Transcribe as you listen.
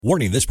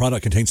Warning, this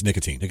product contains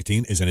nicotine.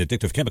 Nicotine is an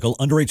addictive chemical.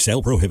 Underage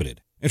sale prohibited.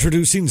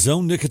 Introducing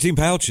Zone Nicotine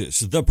Pouches,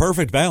 the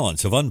perfect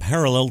balance of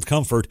unparalleled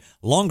comfort,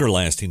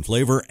 longer-lasting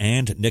flavor,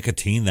 and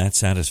nicotine that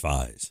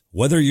satisfies.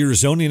 Whether you're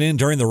zoning in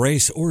during the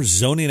race or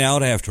zoning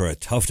out after a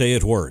tough day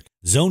at work,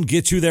 Zone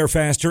gets you there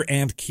faster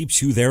and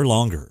keeps you there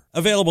longer.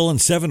 Available in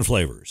 7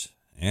 flavors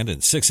and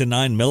in 6 and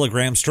 9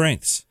 milligram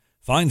strengths.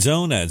 Find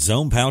Zone at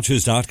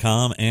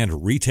zonepouches.com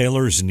and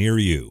retailers near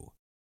you.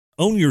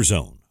 Own your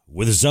Zone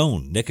with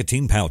Zone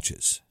Nicotine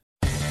Pouches.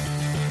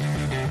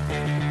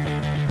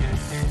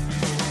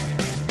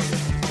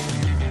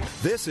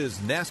 This is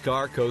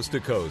NASCAR Coast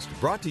to Coast,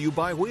 brought to you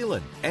by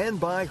Whelen and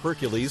by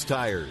Hercules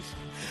Tires.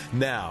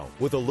 Now,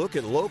 with a look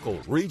at local,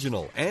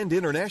 regional, and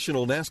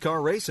international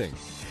NASCAR racing,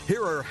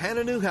 here are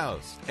Hannah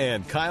Newhouse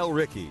and Kyle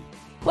Rickey.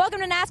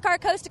 Welcome to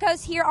NASCAR Coast to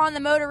Coast here on the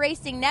Motor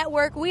Racing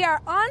Network. We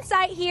are on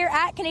site here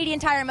at Canadian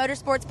Tire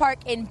Motorsports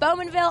Park in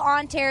Bowmanville,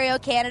 Ontario,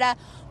 Canada,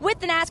 with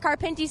the NASCAR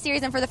Pinty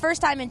Series, and for the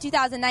first time in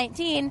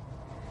 2019,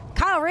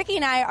 Kyle Rickey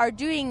and I are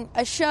doing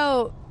a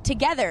show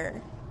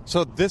together.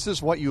 So this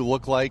is what you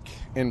look like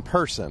in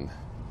person.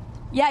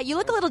 Yeah, you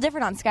look a little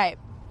different on Skype.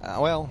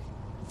 Well,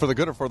 for the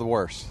good or for the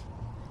worse?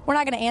 We're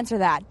not going to answer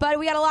that, but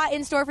we got a lot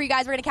in store for you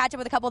guys. We're going to catch up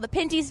with a couple of the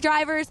Pinty's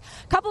drivers,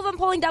 a couple of them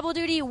pulling double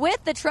duty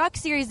with the Truck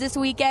Series this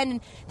weekend.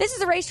 And this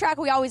is a racetrack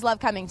we always love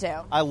coming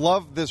to. I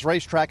love this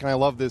racetrack and I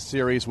love this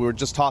series. We were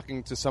just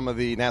talking to some of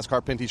the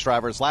NASCAR Pinty's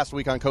drivers last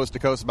week on Coast to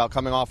Coast about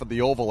coming off of the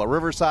Oval at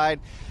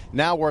Riverside.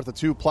 Now we're at the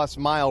 2+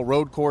 mile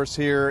road course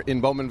here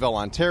in Bowmanville,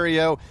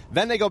 Ontario.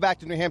 Then they go back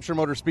to New Hampshire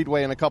Motor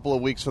Speedway in a couple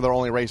of weeks for their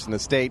only race in the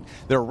state.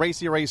 They're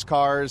racy race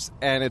cars,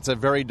 and it's a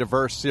very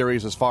diverse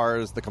series as far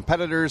as the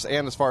competitors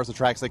and as far as the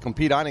tracks they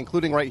compete on,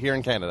 including right here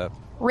in Canada.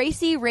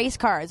 Racy race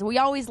cars. We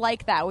always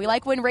like that. We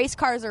like when race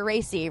cars are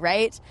racy,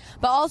 right?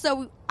 But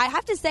also, I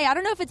have to say, I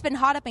don't know if it's been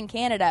hot up in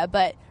Canada,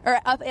 or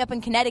up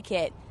in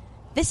Connecticut.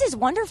 This is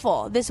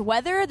wonderful. This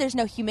weather, there's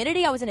no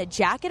humidity. I was in a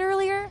jacket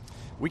earlier.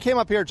 We came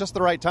up here just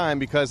the right time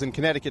because in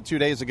Connecticut 2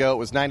 days ago it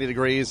was 90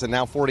 degrees, and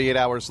now 48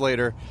 hours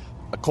later,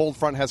 a cold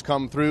front has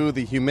come through.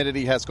 The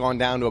humidity has gone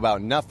down to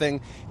about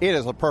nothing. It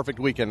is a perfect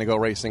weekend to go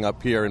racing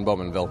up here in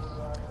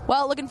Bowmanville.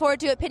 Well, looking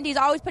forward to it. Pinty's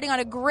always putting on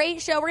a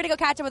great show. We're going to go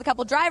catch up with a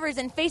couple drivers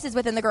and faces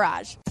within the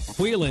garage.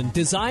 Whelen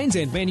designs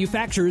and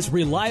manufactures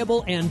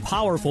reliable and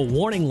powerful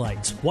warning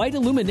lights, white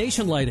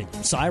illumination lighting,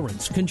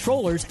 sirens,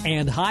 controllers,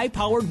 and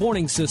high-powered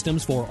warning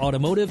systems for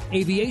automotive,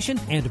 aviation,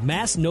 and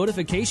mass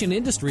notification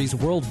industries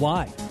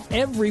worldwide.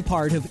 Every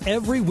part of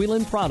every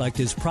Whelen product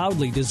is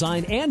proudly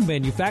designed and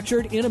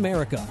manufactured in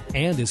America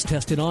and is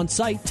tested on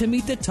site to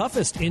meet the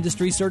toughest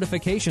industry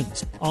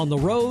certifications on the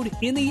road,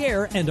 in the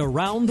air, and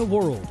around the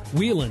world.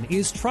 Whelen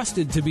is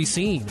trusted to be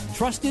seen,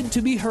 trusted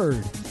to be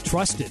heard,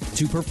 trusted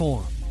to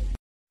perform.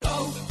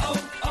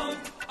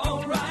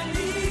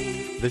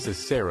 O'Reilly. This is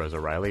Sarah's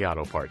O'Reilly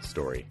Auto Parts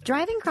story.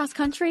 Driving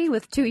cross-country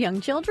with 2 young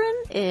children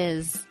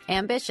is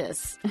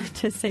ambitious,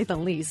 to say the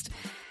least.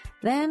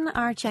 Then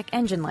our check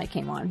engine light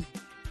came on.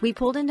 We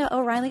pulled into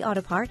O'Reilly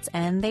Auto Parts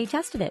and they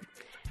tested it.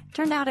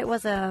 Turned out it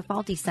was a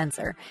faulty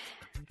sensor.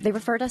 They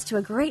referred us to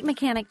a great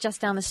mechanic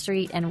just down the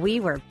street and we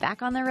were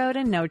back on the road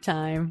in no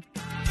time.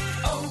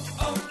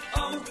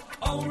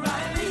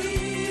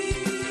 O'Reilly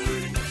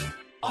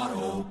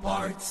Auto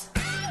Parts.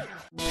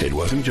 It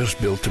wasn't just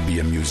built to be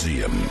a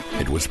museum.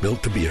 It was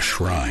built to be a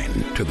shrine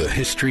to the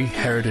history,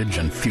 heritage,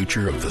 and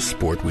future of the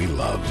sport we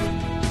love.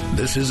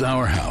 This is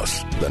our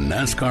house, the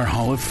NASCAR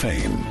Hall of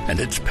Fame, and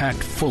it's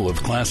packed full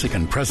of classic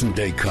and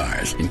present-day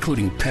cars,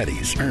 including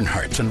Petty's,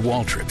 Earnhardt's, and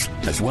Waltrip's,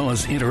 as well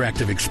as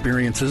interactive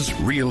experiences,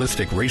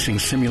 realistic racing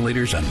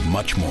simulators, and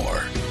much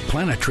more.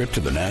 Plan a trip to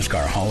the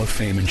NASCAR Hall of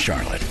Fame in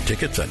Charlotte.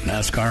 Tickets at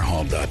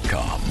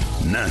NASCARHall.com.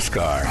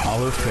 NASCAR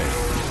Hall of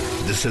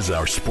Fame. This is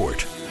our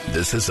sport.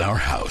 This is our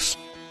house.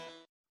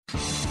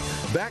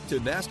 Back to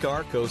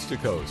NASCAR Coast to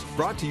Coast,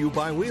 brought to you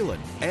by Whelen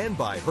and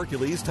by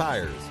Hercules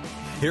Tires.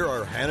 Here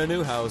are Hannah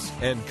Newhouse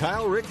and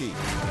Kyle Rickey.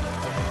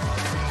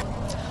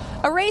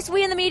 A race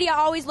we in the media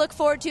always look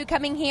forward to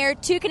coming here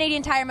to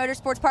Canadian Tire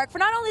Motorsports Park for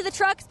not only the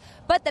trucks,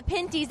 but the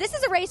Pinty's. This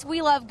is a race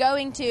we love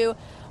going to.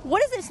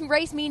 What does this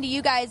race mean to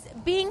you guys,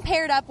 being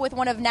paired up with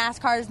one of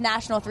NASCAR's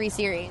National 3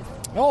 Series?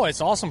 Oh,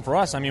 it's awesome for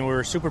us. I mean,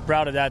 we're super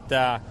proud of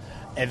that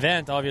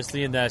event,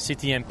 obviously, in the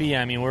CTMP.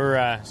 I mean,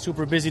 we're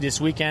super busy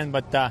this weekend,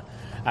 but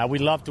we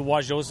love to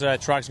watch those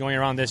trucks going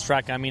around this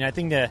track. I mean, I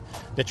think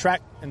the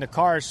track and the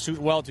cars suit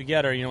well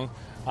together, you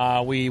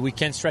know. We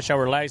can stretch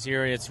our legs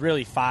here. It's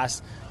really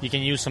fast. You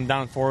can use some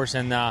downforce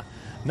and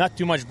not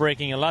too much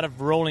braking, a lot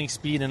of rolling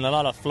speed and a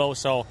lot of flow.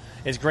 So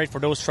it's great for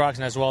those trucks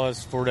and as well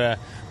as for the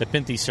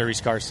Pinty Series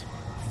cars.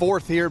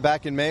 4th here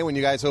back in May when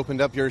you guys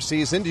opened up your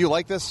season. Do you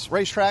like this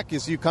racetrack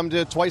as you come to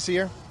it twice a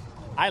year?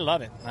 I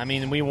love it. I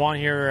mean, we won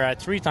here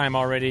 3 times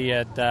already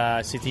at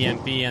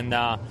CTMP, and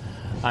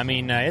I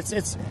mean, it's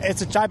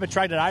a type of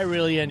track that I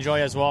really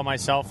enjoy as well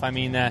myself. I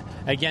mean,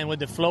 again, with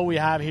the flow we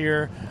have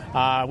here,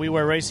 we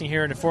were racing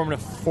here in the Formula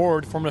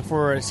 4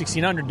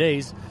 1600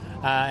 days,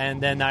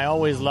 and then I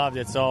always loved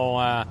it.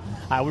 So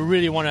we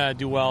really want to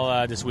do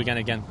well this weekend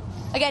again.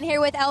 Again,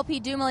 here with LP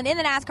Dumoulin in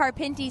the NASCAR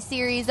Pinty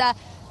Series.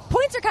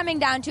 Points are coming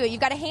down to it.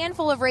 You've got a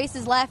handful of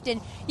races left,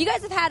 and you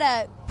guys have had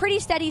a pretty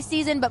steady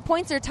season, but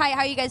points are tight. How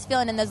are you guys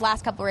feeling in those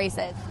last couple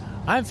races?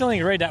 I'm feeling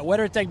great. That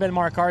WeatherTech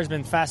Benmar car has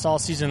been fast all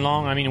season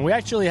long. I mean, we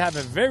actually have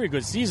a very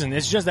good season.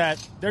 It's just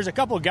that there's a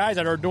couple of guys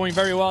that are doing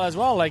very well as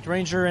well, like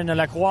Ranger and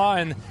Lacroix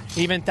and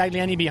even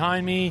Tagliani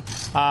behind me.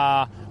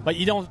 But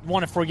you don't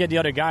want to forget the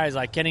other guys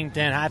like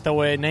Kennington,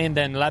 Hathaway,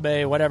 Nanden,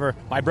 Labe, whatever.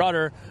 My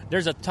brother.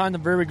 There's a ton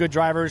of very good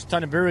drivers,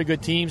 ton of very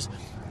good teams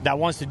that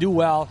wants to do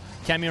well.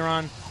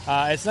 Cameron.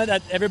 It's not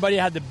that everybody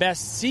had the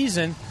best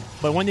season,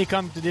 but when they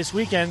come to this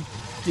weekend,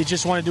 they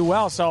just want to do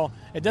well. So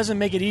it doesn't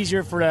make it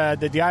easier for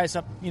the guys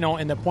up,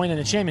 in the point in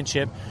the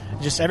championship.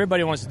 Just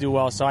everybody wants to do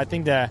well. So I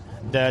think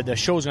the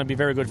show is going to be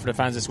very good for the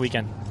fans this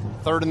weekend.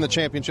 Third in the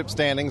championship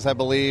standings, I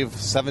believe,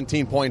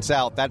 17 points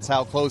out. That's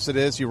how close it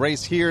is. You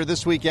race here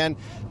this weekend.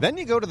 Then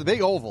you go to the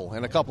big oval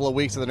in a couple of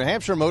weeks at the New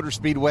Hampshire Motor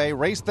Speedway.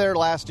 Raced there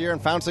last year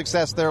and found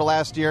success there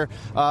last year.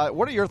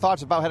 What are your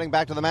thoughts about heading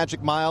back to the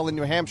Magic Mile in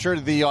New Hampshire,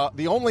 the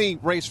only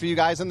race for you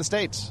guys in the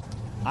States?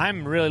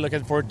 I'm really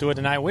looking forward to it,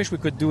 and I wish we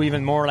could do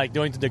even more, like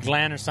going to the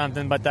Glen or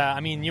something.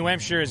 But, New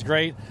Hampshire is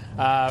great.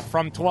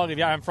 From 12,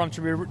 I'm from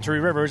Three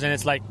Rivers, and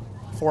it's like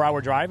a 4-hour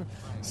drive.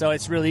 So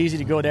it's really easy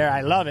to go there. I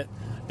love it.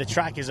 The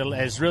track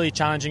is really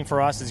challenging for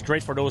us. It's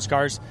great for those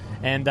cars.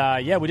 And,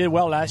 we did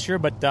well last year,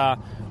 but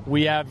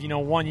we have,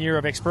 1 year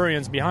of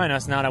experience behind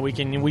us now that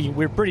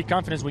we're pretty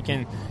confident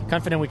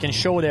we can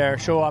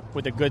show up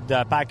with a good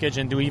package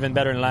and do even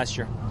better than last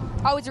year.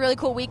 Always a really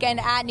cool weekend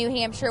at New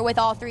Hampshire with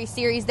all three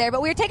series there.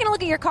 But we were taking a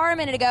look at your car a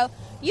minute ago.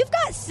 You've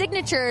got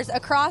signatures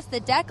across the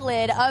deck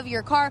lid of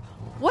your car.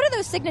 What are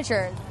those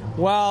signatures?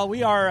 Well,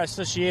 we are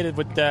associated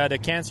with the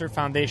Cancer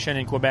Foundation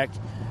in Quebec,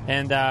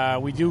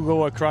 and we do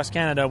go across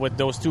Canada with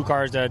those two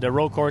cars, the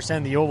road course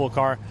and the oval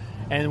car,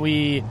 and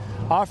we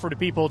offer the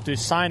people to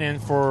sign in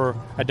for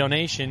a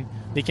donation.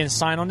 They can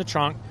sign on the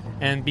trunk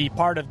and be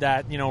part of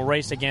that,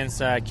 race against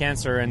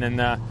cancer. And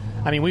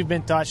then, we've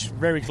been touched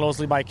very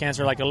closely by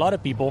cancer, like a lot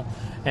of people,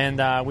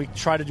 and we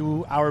try to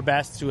do our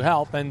best to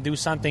help and do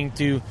something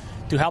to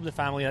help the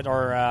family that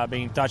are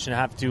being touched and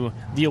have to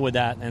deal with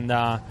that, and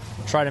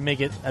try to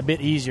make it a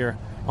bit easier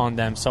on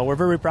them. So we're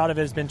very proud of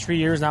it. It's been 3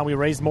 years now. We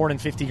raised more than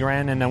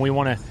 $50,000, and then we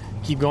want to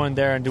keep going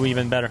there and do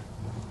even better.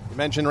 You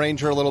mentioned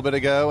Ranger a little bit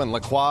ago and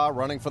Lacroix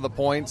running for the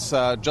points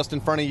just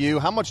in front of you.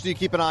 How much do you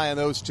keep an eye on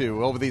those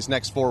two over these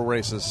next 4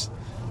 races?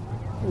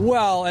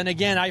 Well, and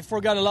again, I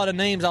forgot a lot of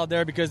names out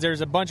there because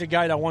there's a bunch of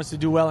guys that wants to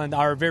do well and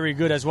are very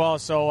good as well.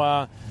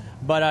 So,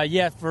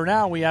 for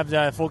now, we have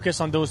the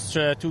focus on those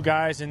two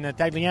guys, and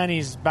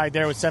Tagliani's back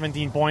there with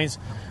 17 points.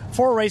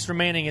 4 races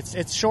remaining.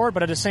 It's short,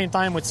 but at the same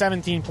time, with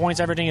 17 points,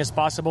 everything is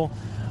possible.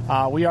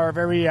 We are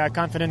very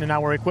confident in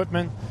our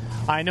equipment.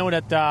 I know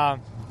that.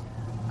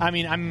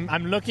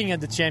 I'm looking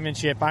at the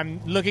championship. I'm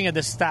looking at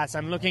the stats.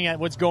 I'm looking at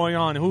what's going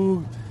on.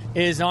 Who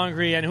is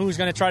hungry and who's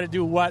going to try to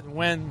do what,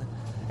 when,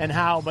 and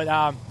how. But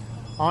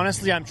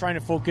honestly, I'm trying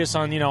to focus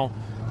on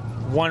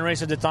one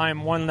race at a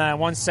time,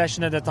 one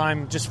session at a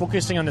time, just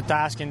focusing on the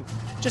task and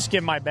just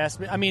give my best.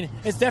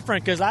 It's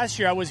different because last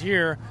year I was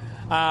here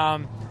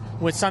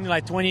with something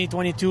like 20,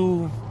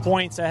 22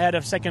 points ahead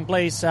of second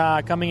place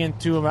coming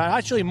into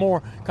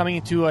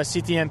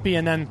CTMP,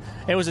 and then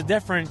it was a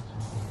different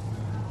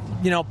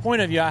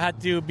point of view. I had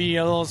to be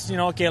a little,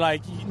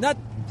 not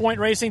point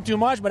racing too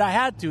much, but I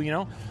had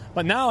to,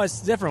 But now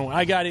it's different.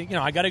 I got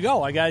to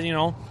go. I got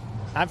to,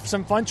 have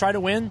some fun, try to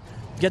win,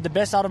 get the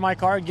best out of my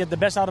car, get the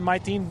best out of my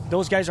team.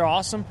 Those guys are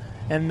awesome.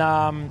 And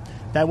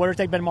that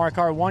WeatherTech Benmar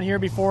car won here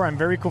before. I'm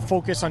very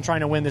focused on trying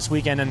to win this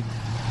weekend.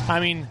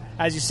 And,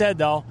 as you said,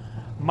 though,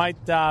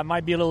 might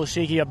be a little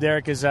shaky up there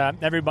because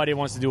everybody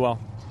wants to do well.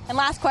 And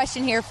last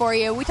question here for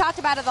you. We talked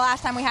about it the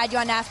last time we had you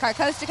on NASCAR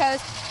Coast to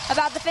Coast,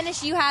 about the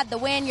finish you had, the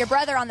win, your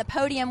brother on the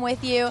podium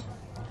with you.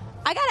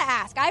 I got to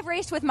ask, I've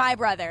raced with my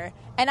brother,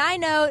 and I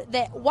know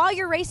that while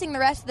you're racing the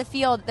rest of the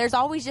field, there's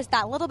always just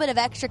that little bit of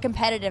extra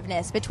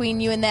competitiveness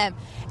between you and them.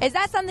 Is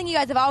that something you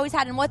guys have always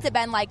had, and what's it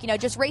been like,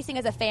 just racing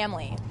as a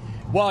family?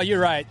 Well, you're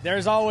right.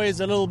 There's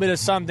always a little bit of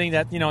something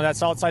that,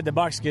 that's outside the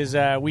box because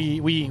we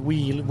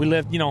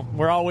live,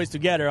 we're always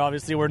together.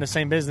 Obviously, we're in the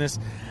same business.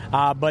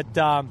 But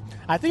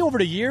I think over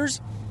the years,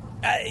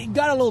 it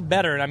got a little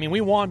better.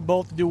 We want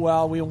both to do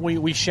well.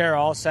 We share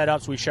all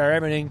setups. We share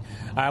everything.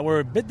 We're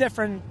a bit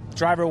different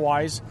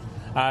driver-wise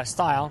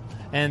style.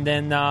 And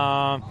then,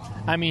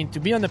 to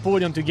be on the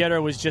podium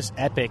together was just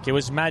epic. It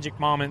was a magic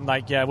moment.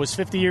 It was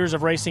 50 years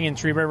of racing in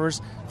Three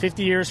Rivers,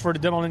 50 years for the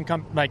Dumoulin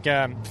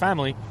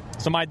family.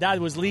 So my dad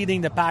was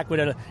leading the pack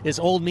with his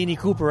old Mini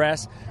Cooper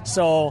S.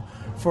 So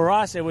for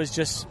us, it was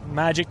just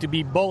magic to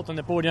be both on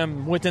the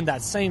podium within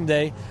that same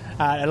day.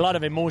 A lot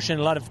of emotion,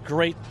 a lot of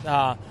great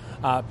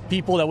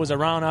people that was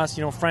around us,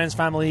 friends,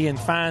 family, and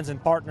fans,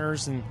 and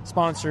partners, and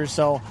sponsors.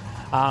 So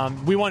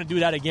we want to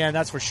do that again,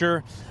 that's for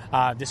sure,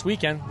 this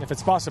weekend, if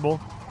it's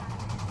possible.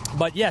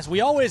 But yes,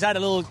 we always had a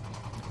little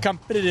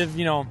competitive,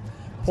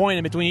 point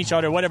in between each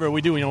other, whatever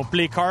we do,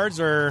 play cards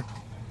or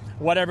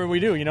whatever we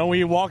do.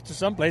 We walk to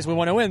some place, we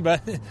want to win,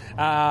 but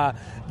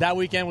that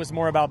weekend was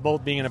more about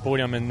both being in a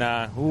podium, and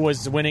who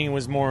was winning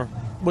was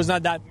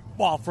not that,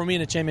 well, for me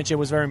in the championship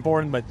was very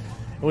important, but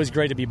it was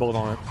great to be both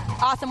on it.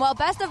 Awesome. Well,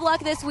 best of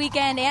luck this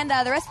weekend and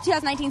the rest of the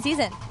 2019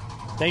 season.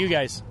 Thank you,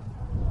 guys.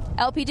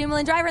 LP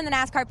Dumoulin, driver in the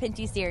NASCAR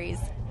Pinty Series.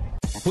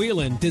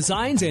 Whelen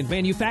designs and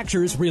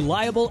manufactures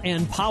reliable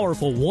and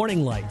powerful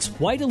warning lights,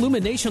 white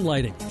illumination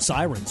lighting,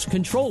 sirens,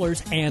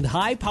 controllers, and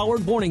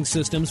high-powered warning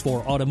systems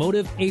for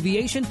automotive,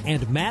 aviation,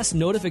 and mass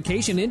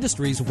notification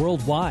industries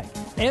worldwide.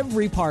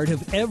 Every part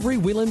of every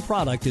Whelen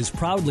product is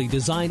proudly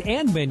designed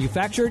and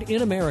manufactured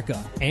in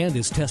America and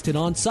is tested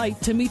on site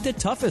to meet the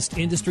toughest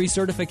industry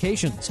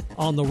certifications.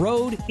 On the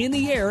road, in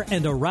the air,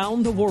 and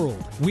around the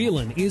world,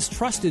 Whelen is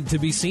trusted to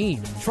be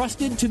seen,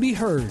 trusted to be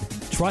heard,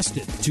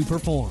 trusted to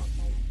perform.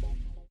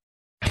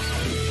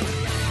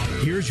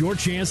 Here's your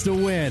chance to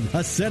win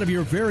a set of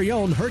your very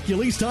own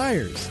Hercules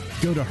tires.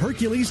 Go to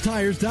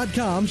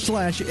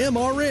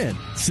HerculesTires.com/MRN.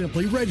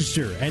 Simply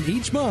register, and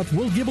each month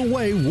we'll give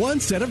away one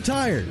set of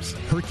tires.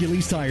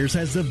 Hercules Tires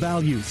has the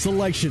value,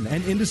 selection,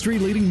 and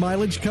industry-leading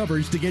mileage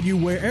coverage to get you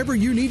wherever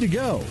you need to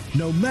go,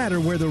 no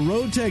matter where the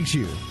road takes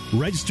you.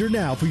 Register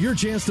now for your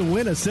chance to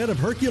win a set of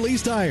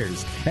Hercules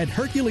tires at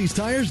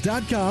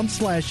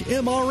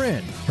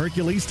HerculesTires.com/MRN.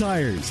 Hercules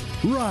Tires.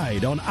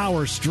 Ride on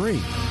our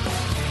street.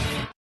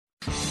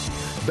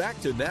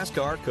 Back to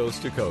NASCAR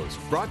Coast to Coast,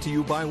 brought to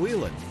you by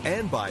Whelen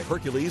and by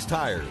Hercules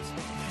Tires.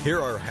 Here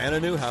are Hannah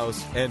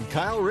Newhouse and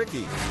Kyle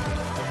Rickey.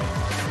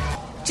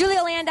 Julia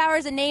Landauer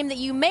is a name that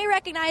you may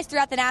recognize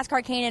throughout the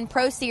NASCAR K&N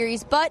Pro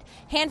Series, but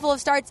handful of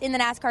starts in the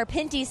NASCAR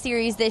Pinty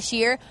Series this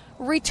year.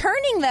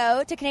 Returning,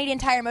 though, to Canadian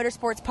Tire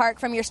Motorsports Park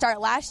from your start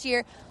last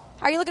year.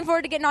 Are you looking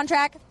forward to getting on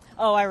track?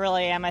 Oh, I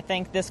really am. I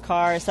think this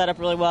car is set up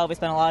really well. We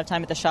spent a lot of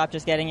time at the shop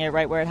just getting it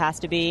right where it has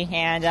to be,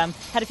 and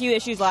had a few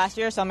issues last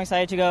year, so I'm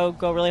excited to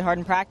go really hard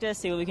in practice,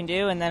 see what we can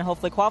do, and then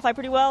hopefully qualify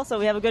pretty well so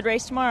we have a good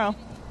race tomorrow.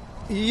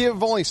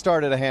 You've only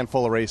started a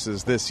handful of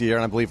races this year,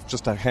 and I believe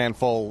just a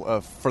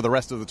handful for the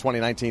rest of the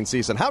 2019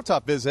 season. How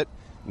tough is it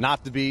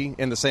not to be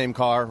in the same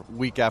car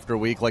week after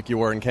week like you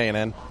were in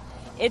K&N?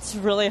 It's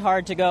really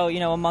hard to go,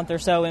 a month or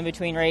so in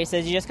between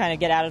races. You just kind of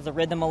get out of the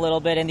rhythm a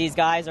little bit, and these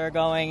guys are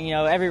going,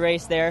 every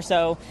race there.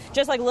 So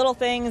just like little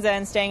things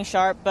and staying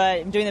sharp, but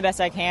I'm doing the best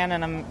I can,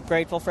 and I'm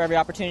grateful for every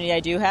opportunity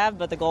I do have.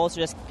 But the goal is to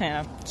just kind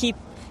of keep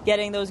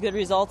getting those good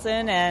results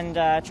in and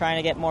trying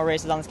to get more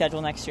races on the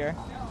schedule next year.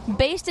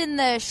 Based in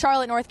the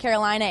Charlotte, North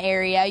Carolina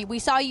area, we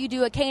saw you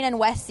do a K&N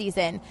West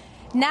season.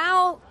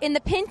 Now, in the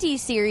Pinty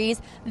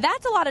Series,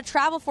 that's a lot of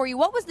travel for you.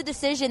 What was the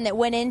decision that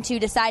went into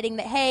deciding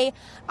that, hey,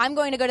 I'm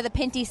going to go to the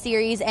Pinty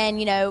Series and,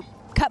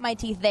 cut my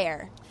teeth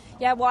there?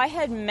 Yeah, well, I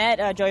had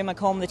met Joey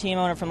McComb, the team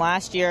owner from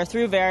last year,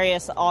 through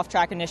various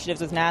off-track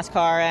initiatives with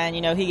NASCAR, and,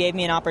 he gave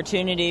me an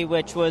opportunity,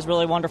 which was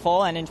really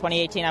wonderful, and in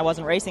 2018 I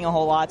wasn't racing a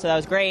whole lot, so that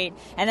was great.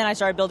 And then I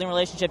started building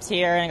relationships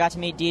here, and I got to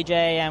meet DJ,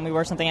 and we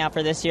worked something out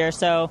for this year.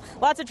 So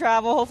lots of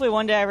travel. Hopefully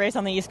one day I race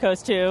on the East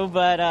Coast too,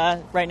 but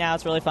right now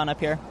it's really fun up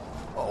here.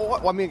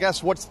 I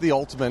guess what's the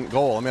ultimate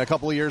goal? A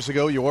couple of years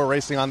ago, you were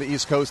racing on the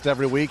East Coast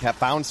every week, have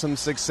found some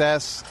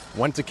success,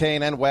 went to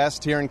K&N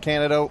West here in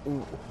Canada.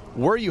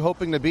 Where are you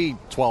hoping to be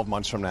 12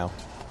 months from now?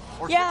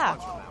 Or 6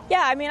 months from now?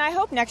 Yeah, I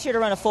hope next year to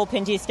run a full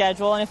Pinty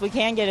schedule, and if we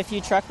can get a few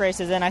truck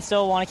races in, I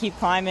still want to keep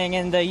climbing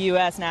in the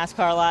U.S.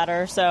 NASCAR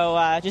ladder.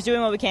 So just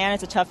doing what we can.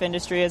 It's a tough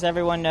industry, as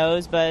everyone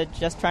knows, but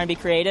just trying to be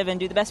creative and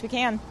do the best we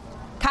can.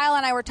 Kyle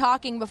and I were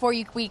talking before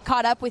we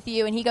caught up with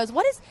you, and he goes,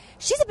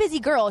 she's a busy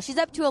girl. She's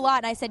up to a lot.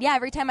 And I said, yeah,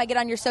 every time I get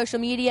on your social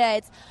media,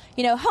 it's,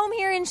 home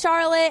here in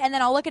Charlotte, and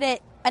then I'll look at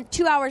it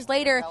 2 hours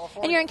later,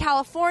 California. And you're in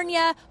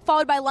California,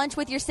 followed by lunch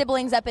with your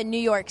siblings up in New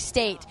York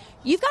State.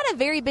 You've got a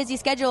very busy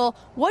schedule.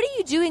 What are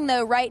you doing,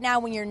 though, right now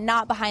when you're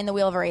not behind the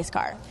wheel of a race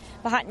car?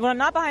 When I'm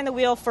not behind the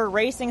wheel for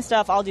racing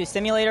stuff, I'll do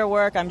simulator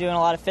work. I'm doing a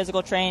lot of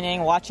physical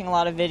training, watching a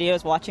lot of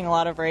videos, watching a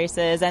lot of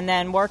races, and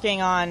then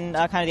working on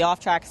kind of the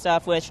off-track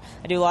stuff, which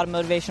I do a lot of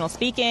motivational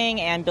speaking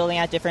and building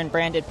out different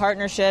branded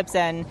partnerships,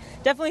 and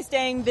definitely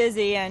staying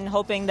busy and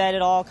hoping that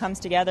it all comes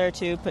together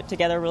to put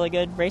together a really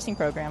good racing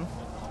program.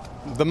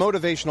 The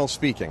motivational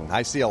speaking,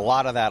 I see a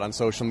lot of that on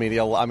social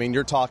media.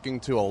 You're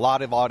talking to a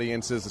lot of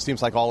audiences, it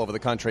seems like all over the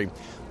country.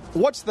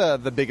 What's the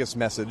biggest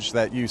message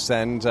that you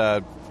send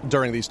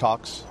during these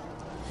talks?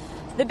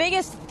 The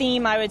biggest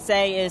theme, I would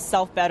say, is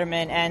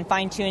self-betterment and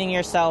fine-tuning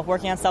yourself,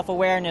 working on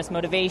self-awareness,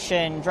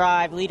 motivation,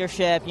 drive,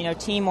 leadership,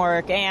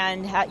 teamwork,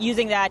 and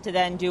using that to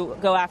then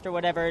go after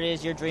whatever it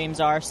is your dreams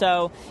are.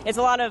 So it's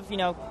a lot of,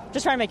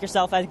 just trying to make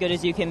yourself as good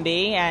as you can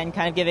be and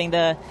kind of giving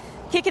the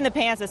kick in the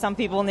pants that some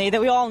people need,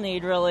 that we all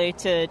need, really,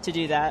 to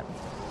do that.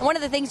 One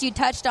of the things you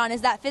touched on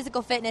is that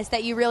physical fitness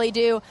that you really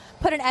do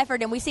put an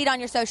effort in. We see it on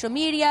your social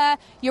media.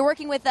 You're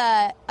working with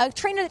a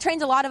trainer that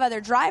trains a lot of other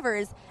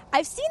drivers.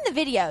 I've seen the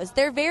videos.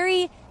 They're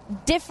very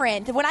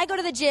different. When I go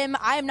to the gym,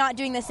 I am not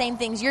doing the same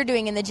things you're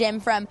doing in the gym,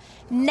 from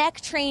neck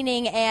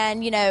training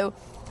and,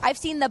 I've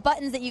seen the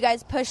buttons that you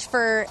guys push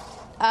for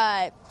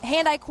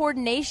hand-eye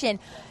coordination.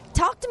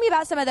 Talk to me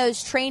about some of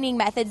those training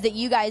methods that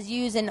you guys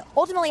use and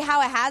ultimately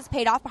how it has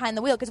paid off behind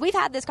the wheel, because we've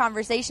had this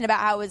conversation about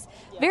how it was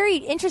very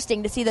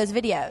interesting to see those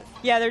videos.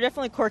 Yeah, they're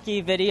definitely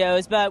quirky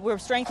videos, but we're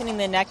strengthening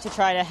the neck to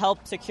try to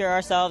help secure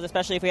ourselves,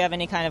 especially if we have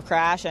any kind of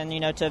crash and,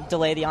 to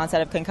delay the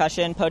onset of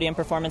concussion. Podium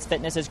Performance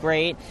Fitness is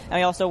great. And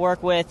we also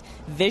work with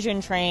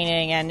vision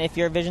training, and if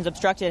your vision's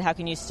obstructed, how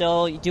can you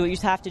still do what you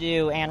have to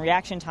do, and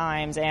reaction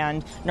times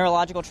and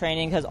neurological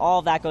training, because all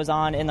of that goes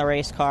on in the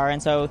race car.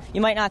 And so you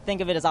might not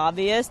think of it as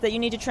obvious that you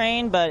need to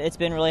train, but it's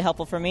been really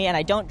helpful for me, and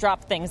I don't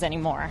drop things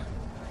anymore.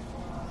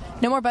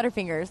 No more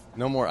Butterfingers.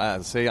 No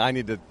more. See, I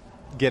need to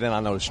get in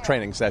on those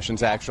training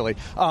sessions, actually.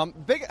 How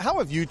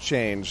have you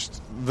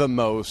changed the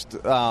most?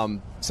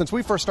 Since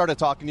we first started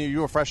talking to you,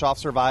 you were fresh off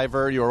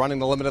Survivor. You were running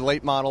the limited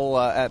late model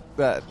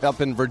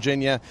up in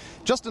Virginia.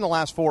 Just in the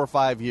last 4 or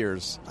 5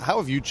 years, how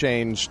have you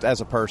changed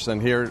as a person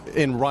here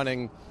in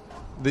running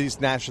these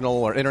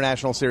national or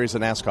international series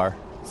of NASCAR?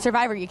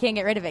 Survivor, you can't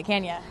get rid of it,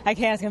 can you? I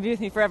can't. It's going to be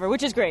with me forever,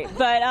 which is great.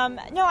 But,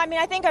 no,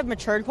 I think I've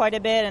matured quite a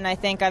bit, and I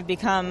think I've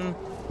become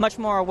much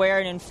more aware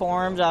and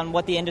informed on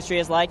what the industry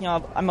is like.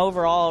 I'm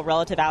overall a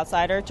relative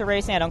outsider to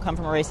racing. I don't come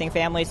from a racing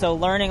family, so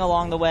learning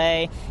along the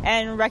way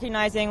and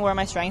recognizing where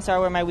my strengths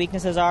are, where my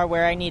weaknesses are,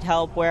 where I need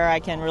help, where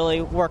I can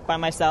really work by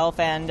myself,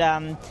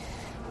 and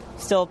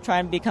still try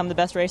and become the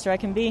best racer I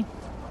can be.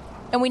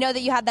 And we know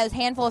that you had those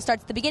handful of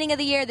starts at the beginning of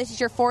the year. This is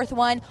your 4th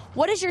one.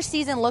 What does your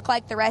season look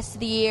like the rest of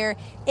the year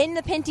in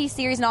the Pinty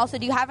Series? And also,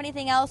 do you have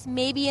anything else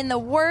maybe in the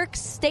works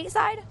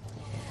stateside?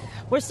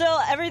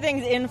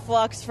 Everything's in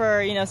flux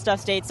for,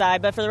 stuff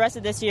stateside. But for the rest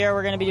of this year,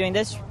 we're going to be doing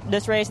this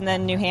race and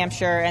then New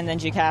Hampshire and then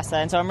Jukasa.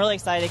 And so I'm really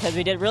excited because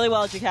we did really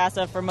well at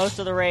Jukasa for most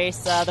of the race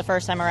the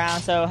first time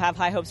around. So have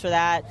high hopes for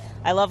that.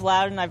 I love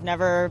Loudon. I've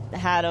never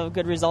had a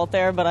good result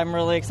there, but I'm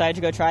really excited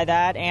to go try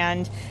that.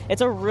 And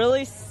it's a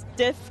really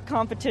stiff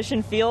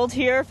competition field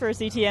here for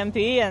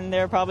CTMP, and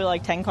there are probably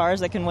like 10 cars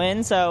that can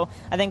win, so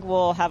I think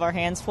we'll have our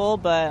hands full,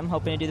 but I'm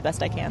hoping to do the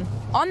best I can.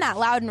 On that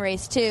Loudon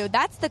race, too,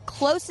 that's the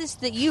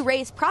closest that you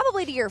race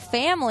probably to your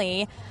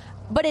family,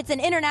 but it's an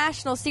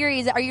international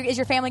series. Is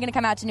your family going to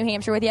come out to New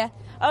Hampshire with you?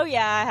 Oh,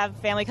 yeah, I have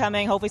family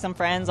coming, hopefully some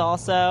friends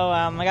also.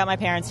 I got my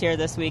parents here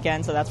this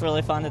weekend, so that's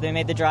really fun that they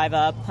made the drive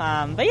up.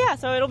 But yeah,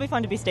 so it'll be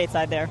fun to be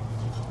stateside there.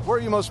 Where are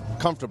you most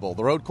comfortable?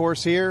 The road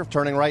course here,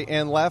 turning right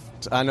and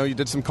left? I know you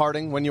did some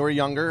karting when you were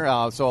younger,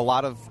 so a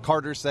lot of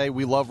karters say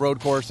we love road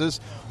courses.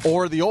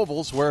 Or the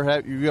ovals,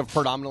 where you have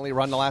predominantly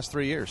run the last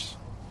 3 years.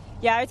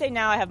 Yeah, I would say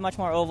now I have much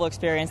more oval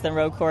experience than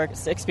road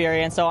course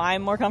experience, so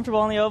I'm more comfortable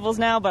on the ovals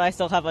now, but I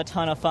still have a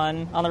ton of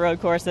fun on the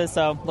road courses,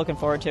 so looking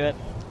forward to it.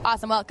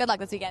 Awesome. Well, good luck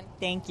this weekend.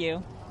 Thank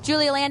you.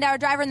 Julia Landauer,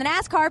 driver in the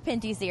NASCAR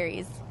Pinty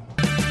Series.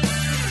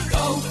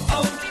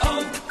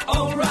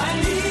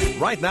 O'Reilly.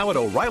 Right now at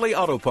O'Reilly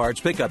Auto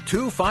Parts, pick up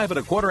 2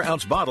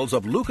 5.25-ounce bottles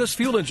of Lucas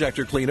Fuel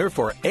Injector Cleaner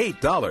for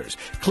 $8.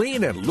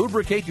 Clean and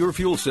lubricate your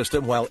fuel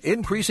system while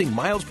increasing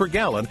miles per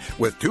gallon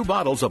with 2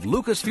 bottles of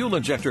Lucas Fuel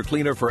Injector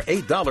Cleaner for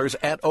 $8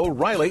 at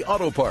O'Reilly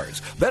Auto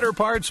Parts. Better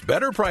parts,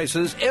 better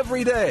prices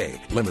every day.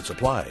 Limits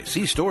apply.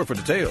 See store for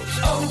details.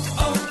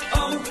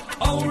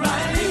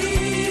 O'Reilly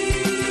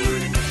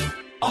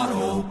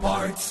Auto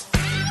Parts.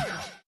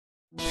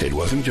 It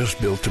wasn't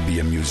just built to be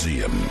a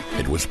museum.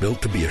 It was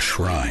built to be a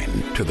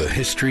shrine to the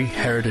history,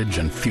 heritage,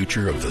 and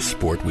future of the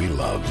sport we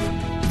love.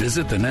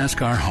 Visit the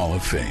NASCAR Hall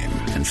of Fame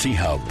and see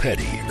how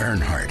Petty,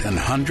 Earnhardt, and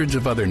hundreds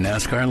of other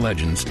NASCAR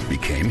legends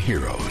became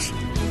heroes.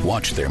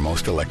 Watch their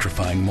most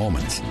electrifying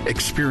moments,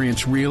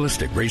 experience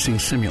realistic racing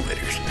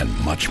simulators, and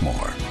much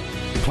more.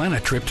 Plan a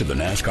trip to the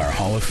NASCAR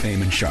Hall of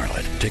Fame in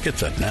Charlotte.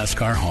 Tickets at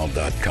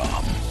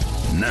NASCARHall.com.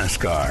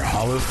 NASCAR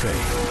Hall of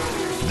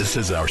Fame. This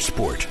is our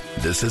sport.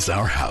 This is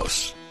our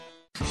house.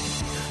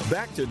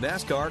 Back to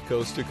NASCAR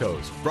Coast to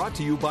Coast, brought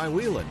to you by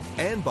Whelen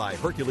and by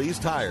Hercules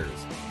Tires.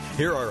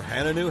 Here are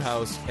Hannah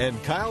Newhouse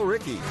and Kyle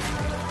Rickey.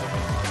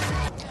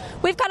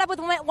 We've caught up with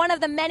one of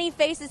the many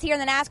faces here in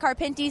the NASCAR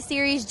Pinty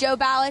Series, Joe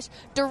Balish,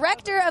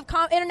 Director of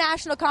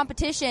International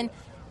Competition.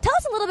 Tell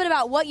us a little bit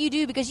about what you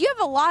do, because you have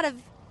a lot of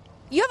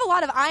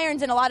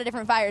irons and a lot of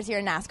different fires here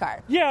in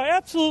NASCAR. Yeah,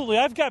 absolutely.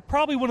 I've got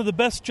probably one of the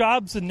best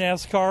jobs in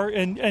NASCAR,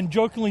 and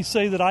jokingly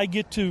say that I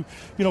get to,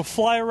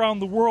 fly around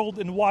the world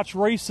and watch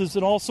races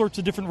in all sorts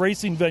of different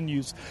racing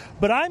venues.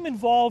 But I'm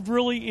involved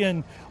really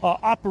in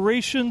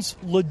operations,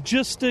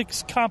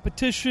 logistics,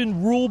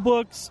 competition, rule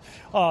books,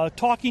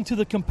 talking to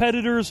the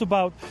competitors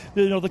about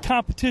the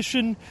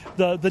competition,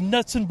 the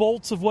nuts and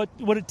bolts of what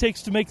it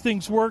takes to make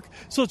things work.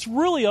 So it's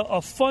really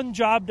a fun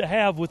job to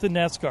have within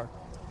NASCAR.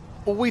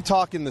 Well, we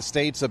talk in the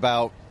States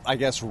about, I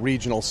guess,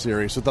 regional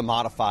series with the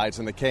modifieds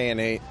and the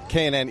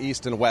K&N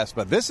East and West.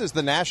 But this is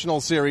the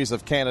National Series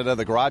of Canada,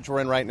 the garage we're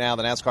in right now,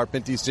 the NASCAR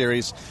Pinty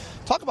Series.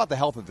 Talk about the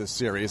health of this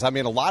series. I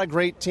mean, a lot of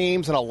great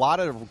teams and a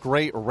lot of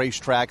great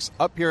racetracks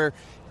up here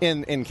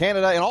in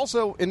Canada and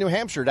also in New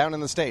Hampshire down in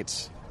the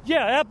States.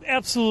 Yeah,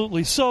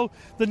 absolutely. So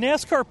the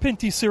NASCAR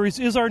Pinty Series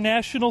is our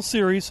national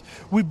series.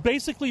 We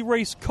basically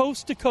race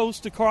coast to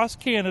coast across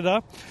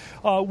Canada.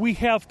 We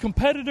have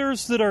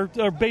competitors that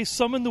are based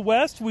some in the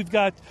West. We've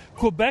got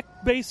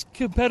Quebec-based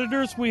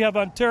competitors. We have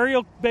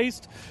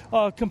Ontario-based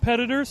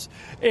competitors.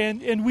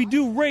 And we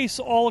do race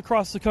all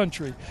across the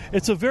country.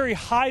 It's a very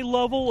high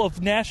level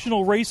of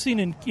national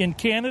racing in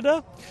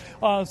Canada.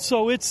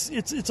 So it's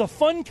a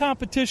fun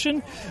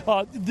competition.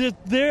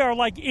 They are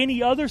like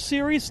any other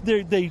series.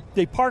 They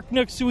park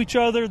next to each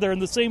other. They're in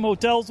the same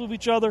hotels with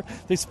each other.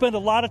 They spend a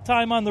lot of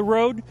time on the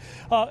road.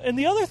 And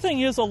the other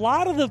thing is a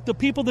lot of the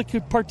people that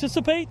could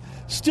participate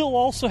still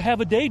also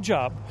have a day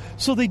job.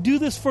 So they do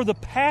this for the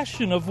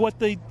passion of what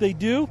they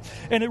do.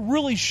 And it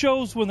really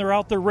shows when they're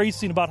out there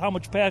racing about how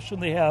much passion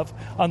they have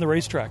on the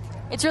racetrack.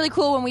 It's really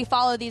cool when we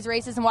follow these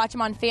races and watch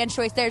them on Fan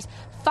Choice. There's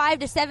 5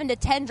 to 7 to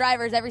 10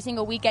 drivers every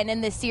single weekend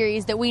in this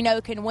series that we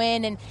know can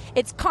win, and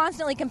it's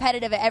constantly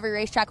competitive at every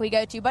racetrack we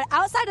go to. But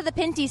outside of the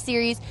Pinty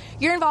Series,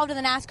 you're involved in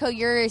the NASCAR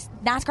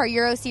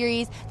Euro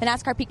Series, the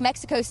NASCAR Peak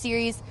Mexico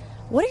Series.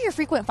 What are your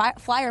frequent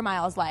flyer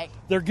miles like?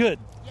 They're good.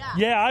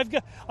 Yeah,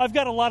 I've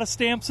got a lot of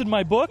stamps in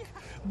my book,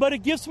 but it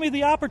gives me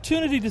the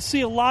opportunity to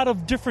see a lot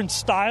of different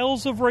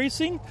styles of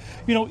racing.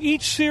 You know,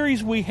 each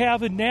series we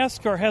have in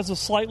NASCAR has a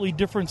slightly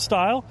different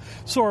style.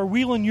 So our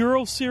Whelen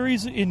Euro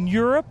Series in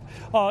Europe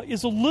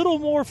is a little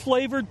more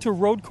flavored to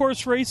road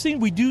course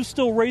racing. We do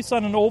still race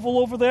on an oval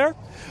over there.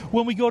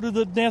 When we go to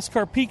the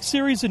NASCAR Peak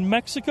Series in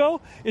Mexico,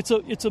 it's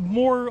a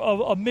more of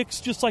a mix,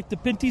 just like the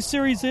Pinty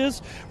Series is,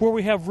 where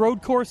we have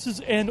road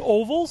courses and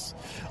ovals.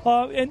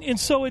 And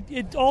so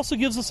it also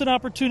gives us an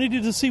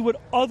opportunity to see what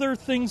other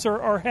things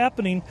are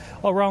happening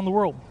around the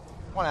world.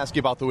 I want to ask you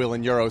about the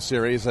Whelen Euro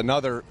Series,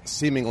 another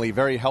seemingly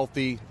very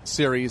healthy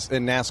series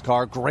in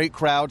NASCAR. Great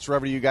crowds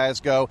wherever you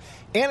guys go,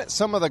 and it's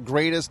some of the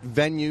greatest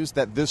venues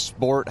that this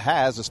sport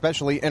has,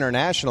 especially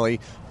internationally.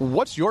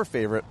 What's your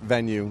favorite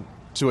venue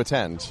to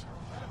attend?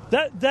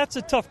 That's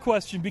a tough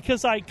question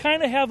because I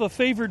kind of have a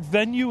favorite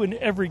venue in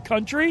every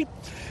country.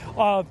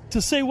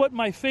 To say what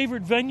my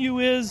favorite venue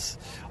is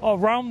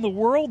around the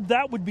world,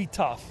 that would be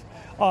tough.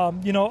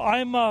 I'm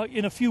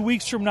in a few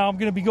weeks from now, I'm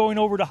going to be going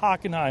over to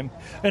Hockenheim,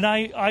 and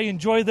I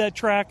enjoy that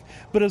track.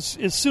 But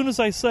as soon as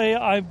I say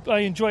I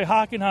enjoy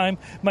Hockenheim,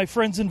 my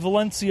friends in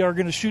Valencia are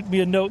going to shoot me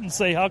a note and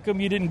say, how come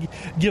you didn't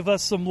give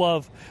us some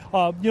love?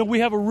 We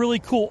have a really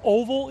cool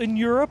oval in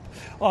Europe,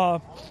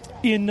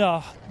 in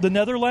the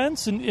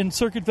Netherlands, in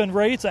Circuit van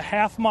Rij. It's a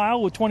half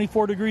mile with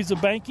 24 degrees of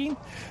banking.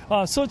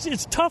 So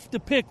it's tough to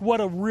pick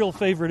what a real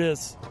favorite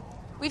is.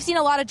 We've seen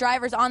a lot of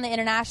drivers on the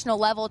international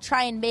level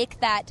try and make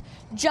that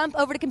jump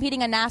over to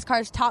competing on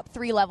NASCAR's top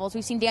 3 levels.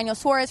 We've seen Daniel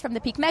Suarez from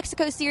the Peak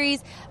Mexico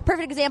Series.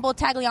 Perfect example,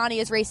 Tagliani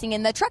is racing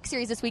in the Truck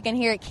Series this weekend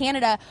here at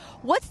Canada.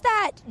 What's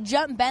that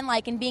jump been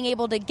like in being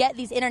able to get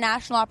these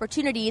international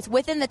opportunities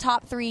within the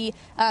top 3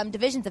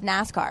 divisions of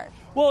NASCAR?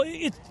 Well,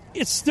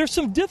 there's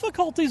some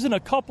difficulties in a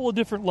couple of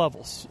different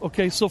levels.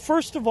 Okay, so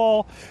first of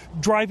all,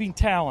 driving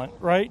talent,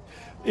 right,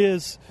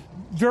 is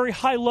very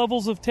high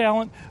levels of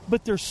talent,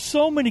 but there's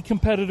so many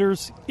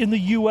competitors in the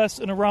U.S.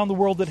 and around the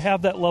world that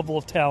have that level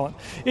of talent.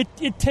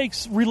 It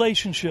takes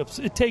relationships.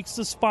 It takes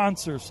the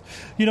sponsors.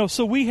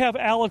 So we have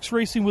Alex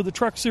racing with the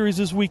Truck Series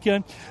this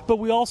weekend, but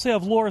we also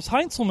have Loris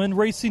Heinzelman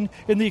racing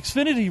in the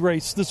Xfinity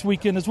race this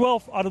weekend as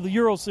well out of the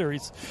Euro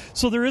Series.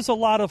 So there is a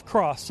lot of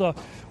cross.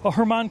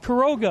 Herman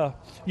Quiroga,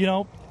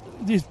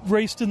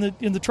 raced in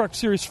the Truck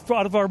Series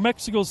out of our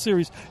Mexico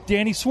Series.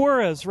 Danny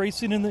Suarez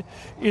racing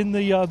in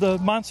the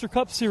Monster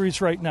Cup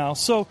Series right now.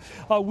 So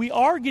we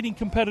are getting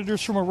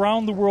competitors from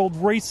around the world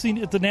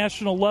racing at the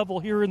national level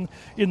here in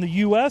the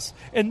U.S.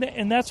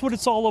 and that's what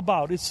it's all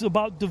about. It's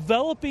about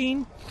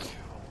developing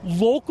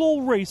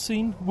local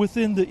racing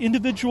within the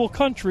individual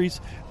countries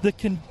that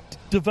can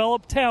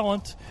develop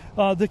talent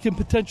that can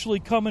potentially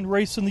come and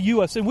race in the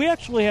U.S. And we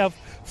actually have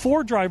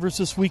 4 drivers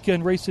this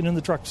weekend racing in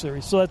the Truck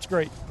Series, so that's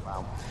great.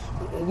 Wow.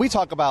 We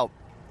talk about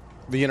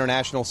the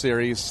international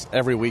series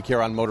every week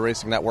here on Motor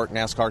Racing Network,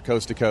 NASCAR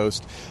Coast to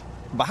Coast.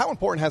 But how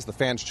important has the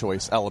fans'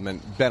 choice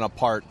element been a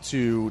part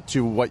to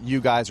what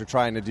you guys are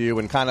trying to do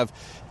and kind of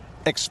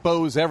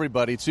expose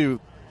everybody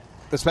to,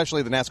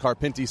 especially the NASCAR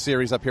Pinty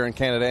Series up here in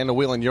Canada and the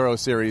Whelen Euro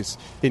Series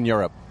in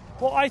Europe?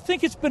 Well, I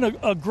think it's been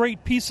a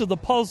great piece of the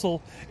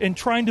puzzle in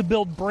trying to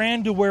build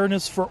brand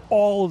awareness for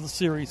all of the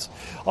series.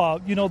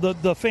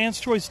 The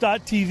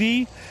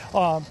fanschoice.tv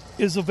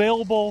is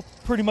available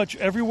pretty much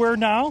everywhere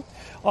now.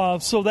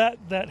 So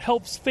that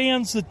helps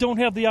fans that don't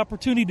have the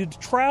opportunity to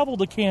travel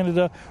to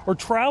Canada or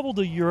travel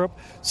to Europe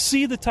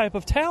see the type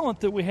of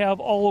talent that we have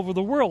all over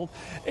the world.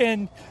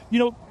 And,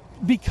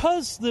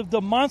 because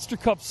the Monster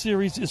Cup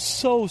Series is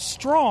so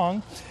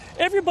strong,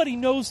 everybody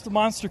knows the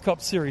Monster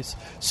Cup Series.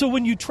 So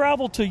when you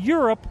travel to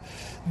Europe,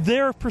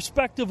 their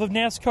perspective of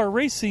NASCAR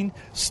racing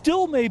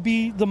still may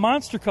be the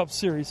Monster Cup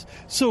Series.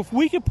 So if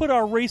we could put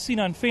our racing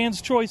on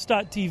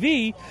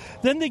fanschoice.tv,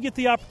 then they get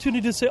the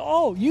opportunity to say,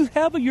 oh, you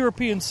have a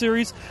European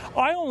Series.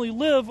 I only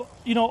live,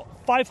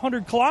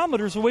 500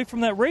 kilometers away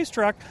from that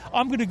racetrack.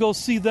 I'm going to go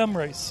see them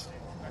race.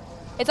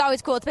 It's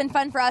always cool. It's been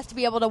fun for us to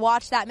be able to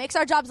watch that. Makes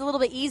our jobs a little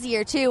bit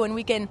easier, too, when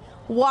we can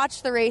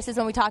watch the races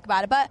when we talk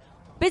about it. But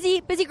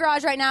busy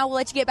garage right now. We'll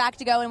let you get back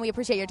to go, and we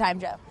appreciate your time,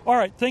 Joe. All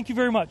right. Thank you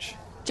very much.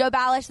 Joe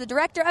Balish, the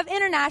Director of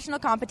International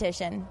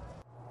Competition.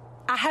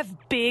 I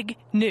have big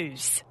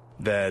news.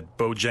 That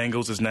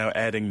Bojangles is now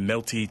adding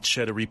melty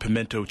cheddar-y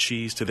pimento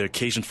cheese to their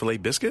Cajun filet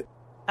biscuit?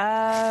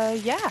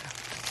 Yeah.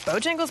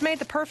 Bojangles made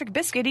the perfect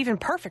biscuit even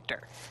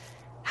perfecter.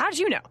 How'd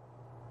you know?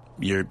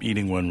 You're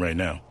eating one right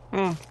now.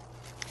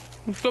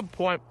 Good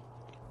point.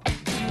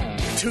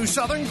 Two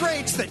Southern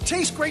greats that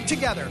taste great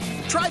together.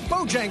 Try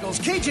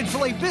Bojangles Cajun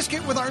Filet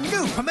Biscuit with our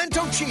new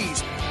pimento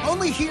cheese.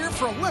 Only here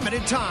for a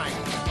limited time.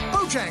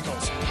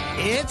 Bojangles.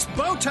 It's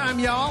bow time,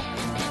 y'all.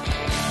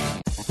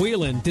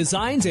 Whelen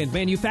designs and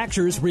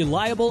manufactures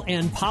reliable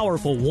and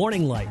powerful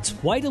warning lights,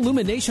 white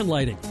illumination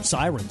lighting,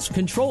 sirens,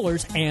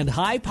 controllers, and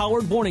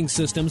high-powered warning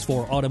systems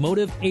for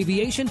automotive,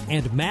 aviation,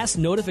 and mass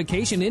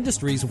notification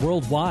industries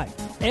worldwide.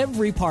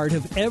 Every part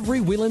of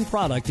every Whelen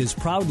product is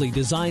proudly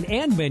designed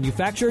and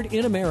manufactured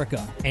in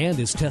America and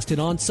is tested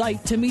on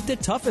site to meet the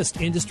toughest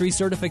industry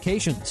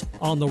certifications.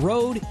 On the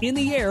road, in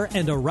the air,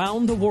 and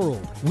around the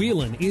world,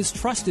 Whelen is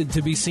trusted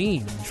to be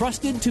seen,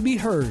 trusted to be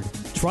heard,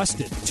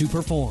 trusted to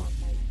perform.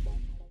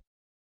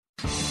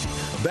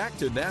 Back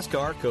to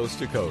NASCAR Coast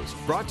to Coast,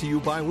 brought to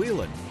you by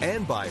Whelen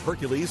and by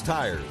Hercules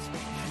Tires.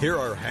 Here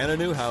are Hannah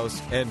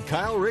Newhouse and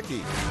Kyle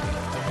Rickey.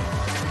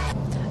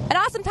 An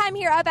awesome time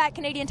here up at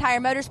Canadian Tire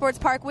Motorsports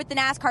Park with the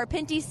NASCAR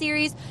Pinty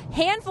Series.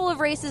 Handful of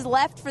races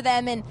left for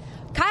them. And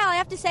Kyle, I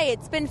have to say,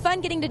 it's been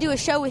fun getting to do a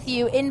show with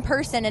you in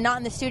person and not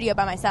in the studio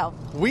by myself.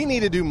 We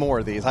need to do more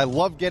of these. I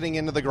love getting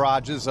into the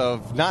garages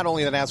of not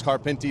only the NASCAR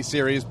Pinty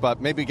Series,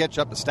 but maybe get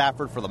you up to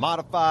Stafford for the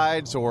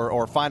Modifieds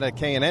or find a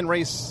K&N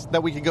race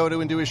that we could go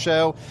to and do a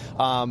show.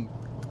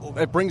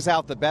 It brings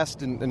out the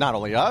best in not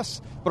only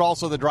us, but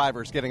also the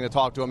drivers, getting to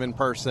talk to them in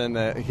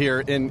person here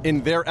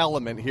in their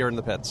element here in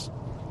the pits.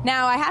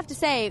 Now, I have to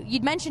say,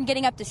 you'd mentioned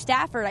getting up to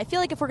Stafford. I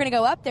feel like if we're going to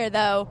go up there,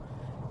 though,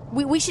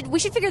 we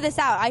should figure this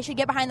out. I should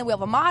get behind the wheel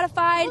of a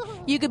modified.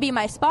 You could be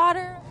my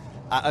spotter.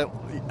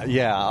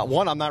 Yeah.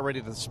 One, I'm not ready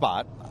to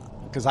spot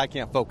because I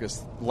can't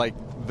focus like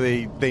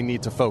they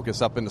need to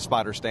focus up in the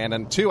spotter stand.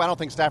 And two, I don't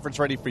think Stafford's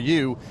ready for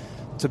you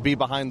to be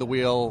behind the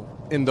wheel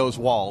in those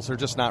walls. They're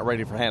just not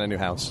ready for Hannah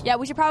Newhouse. Yeah,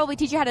 we should probably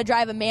teach you how to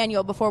drive a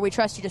manual before we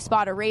trust you to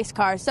spot a race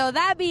car. So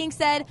that being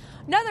said,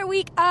 another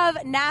week of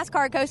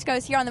NASCAR Coast to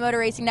Coast here on the Motor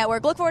Racing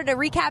Network. Look forward to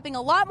recapping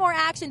a lot more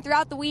action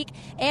throughout the week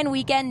and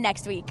weekend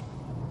next week.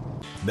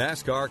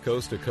 NASCAR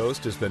Coast to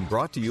Coast has been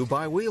brought to you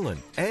by Whelen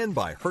and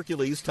by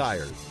Hercules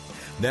Tires.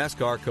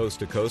 NASCAR Coast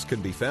to Coast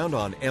can be found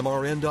on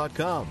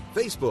MRN.com,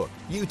 Facebook,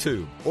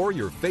 YouTube, or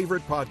your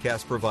favorite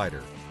podcast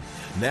provider.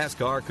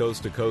 NASCAR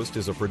Coast to Coast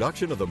is a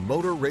production of the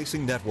Motor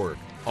Racing Network.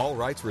 All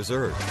rights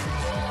reserved.